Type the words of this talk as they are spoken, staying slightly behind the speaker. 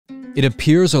It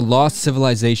appears a lost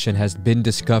civilization has been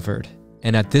discovered,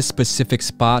 and at this specific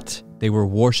spot, they were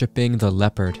worshipping the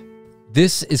leopard.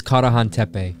 This is Karahan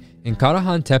Tepe, and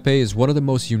Karahan Tepe is one of the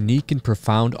most unique and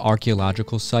profound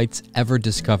archaeological sites ever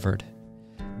discovered.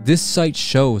 This site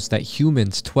shows that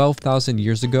humans 12,000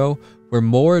 years ago were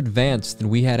more advanced than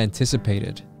we had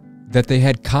anticipated, that they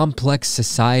had complex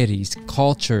societies,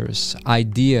 cultures,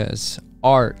 ideas,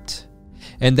 art,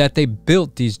 and that they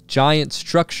built these giant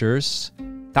structures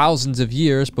thousands of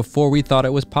years before we thought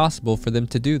it was possible for them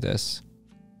to do this.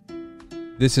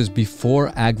 This is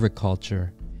before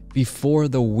agriculture, before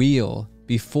the wheel,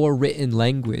 before written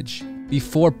language,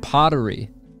 before pottery.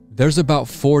 There's about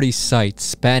 40 sites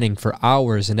spanning for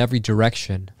hours in every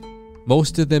direction,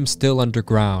 most of them still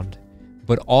underground,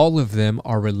 but all of them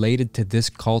are related to this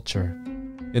culture.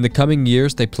 In the coming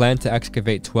years, they plan to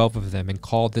excavate 12 of them and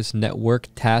call this network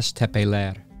Taş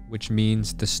Tepeler, which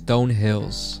means the stone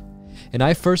hills. And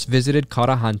I first visited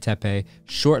Karahan Tepe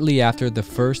shortly after the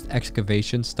first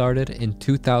excavation started in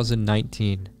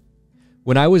 2019.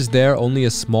 When I was there, only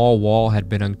a small wall had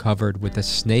been uncovered with a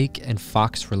snake and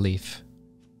fox relief.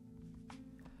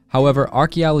 However,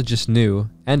 archaeologists knew,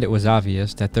 and it was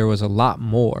obvious, that there was a lot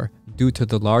more due to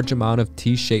the large amount of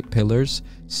T-shaped pillars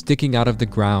sticking out of the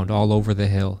ground all over the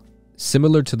hill,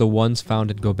 similar to the ones found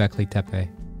at Gobekli Tepe.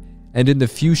 And in the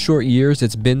few short years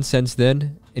it's been since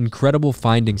then, incredible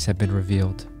findings have been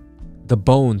revealed. The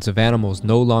bones of animals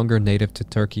no longer native to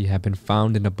Turkey have been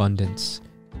found in abundance,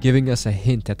 giving us a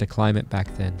hint at the climate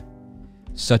back then,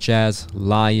 such as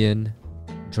lion,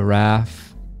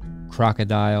 giraffe,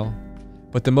 crocodile,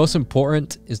 but the most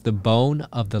important is the bone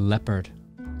of the leopard.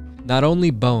 Not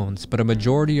only bones, but a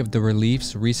majority of the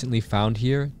reliefs recently found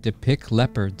here depict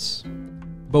leopards.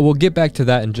 But we'll get back to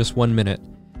that in just 1 minute.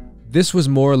 This was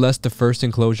more or less the first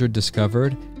enclosure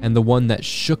discovered and the one that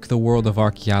shook the world of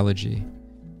archaeology.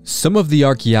 Some of the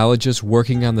archaeologists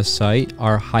working on the site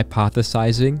are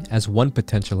hypothesizing as one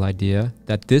potential idea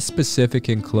that this specific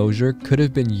enclosure could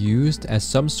have been used as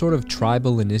some sort of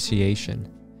tribal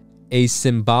initiation, a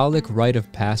symbolic rite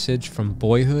of passage from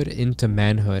boyhood into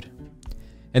manhood.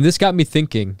 And this got me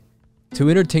thinking, to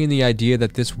entertain the idea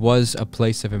that this was a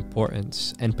place of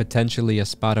importance and potentially a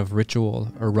spot of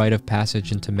ritual or rite of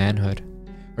passage into manhood,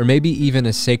 or maybe even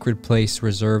a sacred place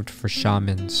reserved for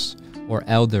shamans or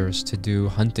elders to do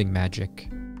hunting magic.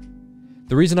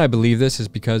 The reason I believe this is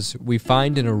because we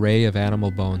find an array of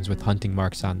animal bones with hunting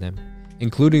marks on them,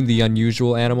 including the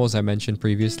unusual animals I mentioned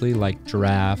previously like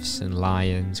giraffes and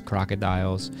lions,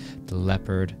 crocodiles, the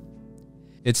leopard.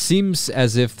 It seems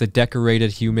as if the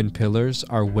decorated human pillars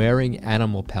are wearing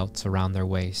animal pelts around their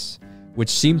waists,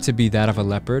 which seem to be that of a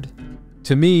leopard.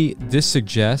 To me, this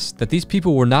suggests that these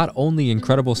people were not only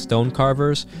incredible stone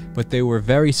carvers, but they were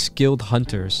very skilled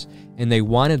hunters, and they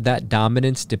wanted that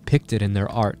dominance depicted in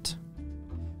their art.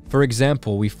 For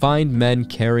example, we find men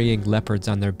carrying leopards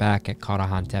on their back at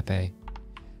Karahan Tepe.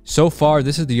 So far,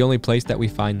 this is the only place that we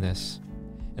find this.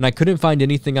 And I couldn't find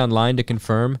anything online to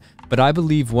confirm, but I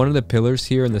believe one of the pillars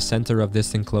here in the center of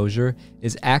this enclosure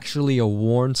is actually a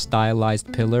worn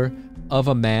stylized pillar of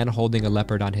a man holding a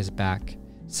leopard on his back,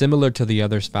 similar to the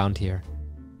others found here.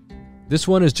 This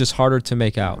one is just harder to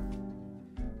make out.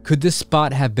 Could this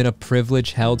spot have been a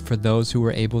privilege held for those who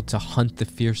were able to hunt the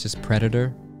fiercest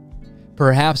predator?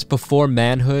 Perhaps before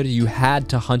manhood, you had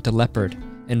to hunt a leopard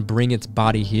and bring its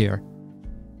body here.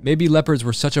 Maybe leopards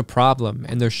were such a problem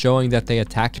and they're showing that they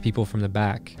attacked people from the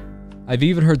back. I've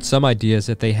even heard some ideas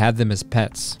that they had them as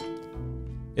pets.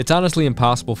 It's honestly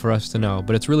impossible for us to know,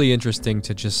 but it's really interesting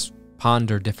to just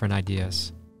ponder different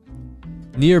ideas.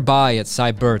 Nearby at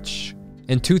Sayburc,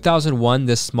 in 2001,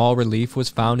 this small relief was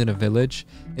found in a village,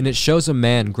 and it shows a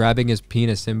man grabbing his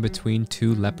penis in between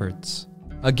two leopards.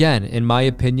 Again, in my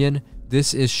opinion,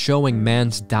 this is showing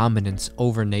man's dominance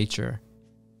over nature.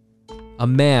 A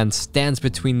man stands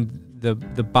between the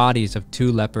bodies of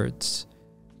two leopards,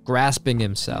 grasping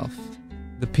himself.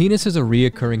 The penis is a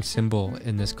reoccurring symbol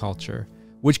in this culture,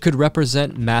 which could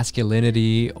represent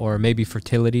masculinity or maybe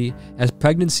fertility, as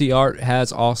pregnancy art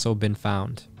has also been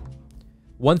found.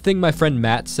 One thing my friend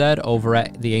Matt said over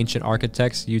at the Ancient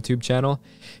Architects YouTube channel,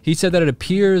 he said that it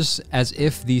appears as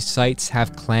if these sites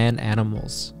have clan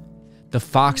animals. The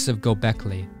fox of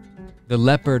Gobekli, the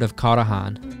leopard of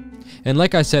Karahan. And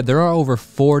like I said, there are over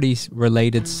 40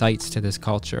 related sites to this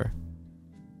culture.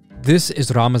 This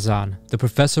is Ramazan, the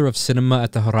professor of cinema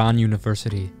at the Tehran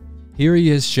University. Here he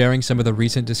is sharing some of the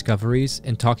recent discoveries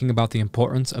and talking about the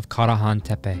importance of Karahan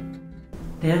Tepe.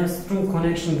 They have a strong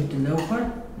connection with the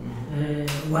leopard.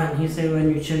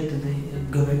 When you check the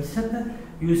Gobekli Tepe,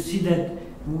 you see that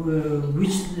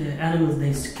which animals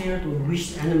they scared or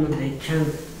which animal they can't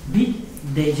big,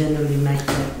 they generally make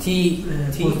tea,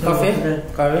 coffee,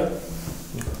 kahve.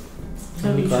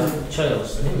 Çay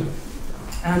olsun değil mi?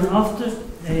 And after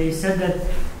they said that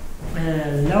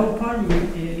leopard,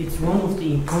 it's one of the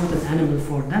important animal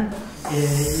for them.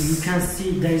 You can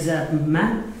see there's a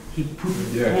man. He put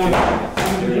on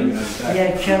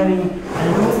carrying a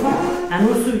leopard, and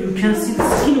also you can see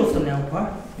the skin of the leopard.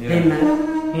 They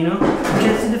man, you know, you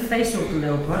can see the face of the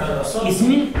leopard. It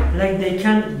means like they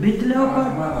can beat the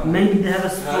leopard. Maybe they have a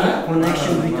strong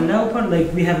connection with the leopard,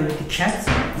 like we have with the cats.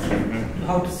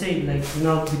 How to say it, like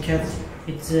not the cats,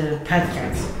 it's pet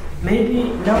cats. Maybe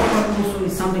leopard also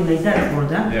is something like that for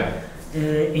them.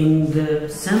 In the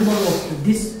symbol of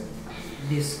this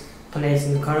place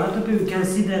in Karahan Tepe, we can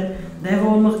see that they have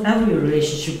almost every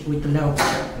relationship with the leopard.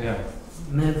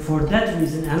 For that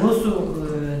reason, and also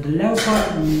the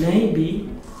leopard maybe,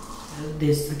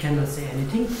 this cannot say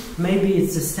anything, maybe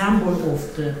it's a symbol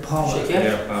of the power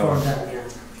for them.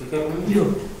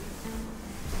 Yeah.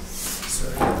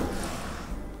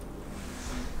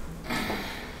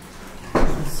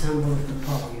 Symbol of the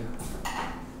power.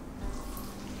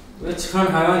 Ve çıkan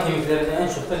hayvan kemiklerinde en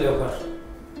çok da leopar.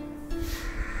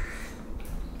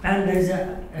 And there's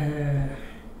a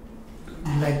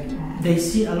like they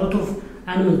see a lot of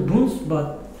animal bones,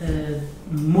 but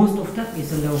most of that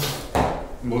is a leopard.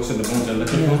 Most of the bones are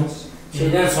leopard bones.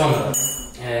 Şeyden sonra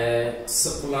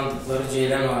sık kullandıkları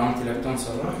ceylan ve antiloptan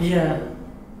sonra.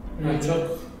 En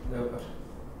çok leopar.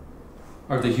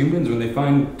 Are the humans, when they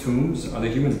find tombs, are the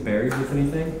humans buried with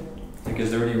anything? Like,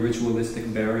 is there any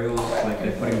ritualistic burials, like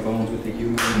they're putting bones with the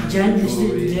human?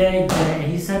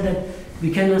 He said that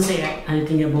we cannot say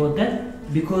anything about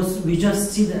that because we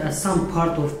just see that as some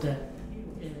part of the.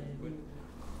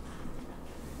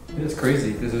 It's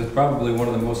crazy. This is probably one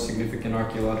of the most significant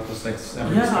archaeological sites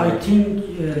ever. I think,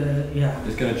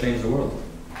 it's going to change the world.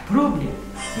 Probably.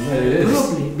 Yeah, it is.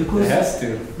 Probably, because it has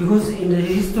to. Because in the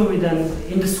history, then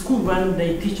in the school when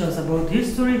they teach us about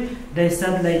history, they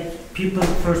said like people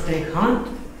first they hunt,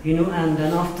 you know, and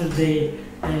then after they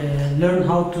learn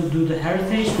how to do the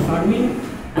heritage farming,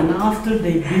 and after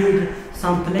they build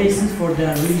some places for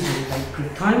their region. Like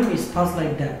the time is passed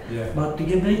like that. But the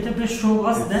Gobekli Tepe show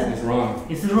us that it's wrong.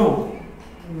 It's wrong.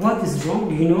 What is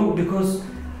wrong? You know, because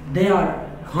they are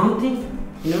hunting,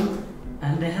 you know,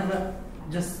 and they have a.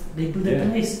 They build a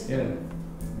place for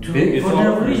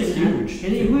their region. It's huge.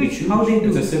 Huge. How they do?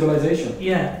 It's a civilization.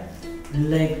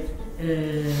 Like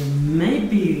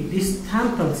maybe these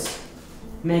temples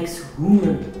makes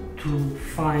human to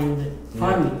find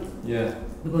farming.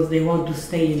 Because they want to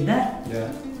stay in that,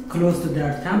 close to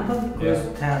their temple, close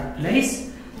to their place,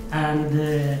 and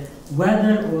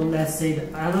weather, or let's say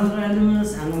the other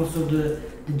elements, and also the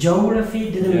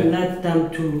geography didn't let them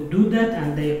to do that,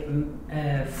 and they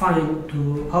find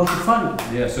how to farm.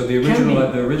 So the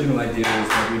original idea is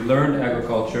that we learned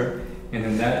agriculture, and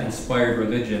then that inspired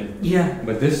religion.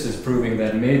 But this is proving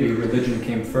that maybe religion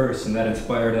came first, and that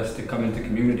inspired us to come into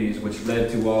communities, which led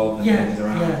to all the things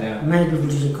around. Maybe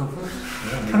religion come first.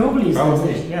 Probably.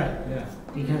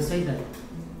 You can say that.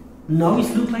 Now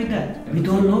it looks like that. We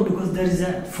don't know because there is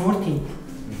a 14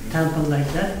 temple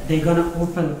like that. They're gonna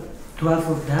open 12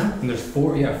 of them. And there's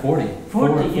 40. 40,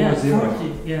 40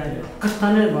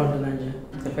 tane vardı bence.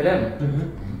 Tepeler mi?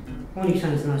 12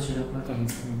 tanesini açacaklar.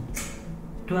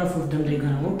 12 of them they're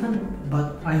gonna open, but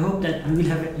I hope that we will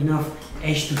have enough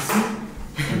age to see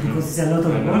because it's a lot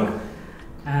of work.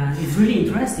 It's really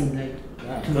interesting, like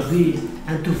to be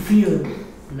and to feel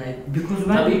like because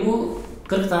when tabii bu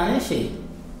 40 tane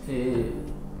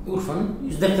Urfa'nın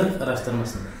 %40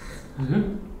 araştırmasında.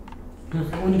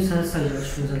 12 sene sayıyor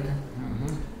şu zaten.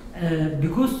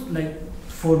 Because like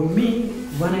for me,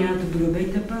 when I enter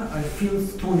Gobekli Tepe, I feel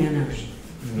strong energy.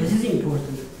 This is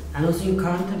important. And also in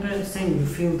Karahan Tepe, same, you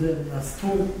feel the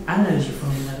strong energy from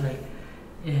that. Like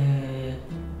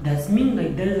that means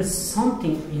like there is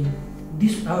something in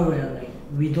this area. Like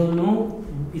we don't know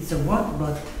it's a what,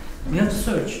 but we have to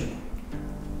search.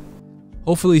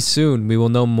 Hopefully soon we will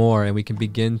know more and we can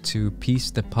begin to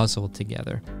piece the puzzle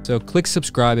together. So click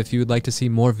subscribe if you would like to see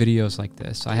more videos like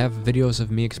this. I have videos of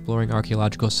me exploring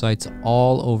archaeological sites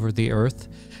all over the earth.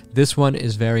 This one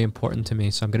is very important to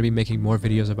me, so I'm going to be making more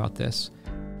videos about this.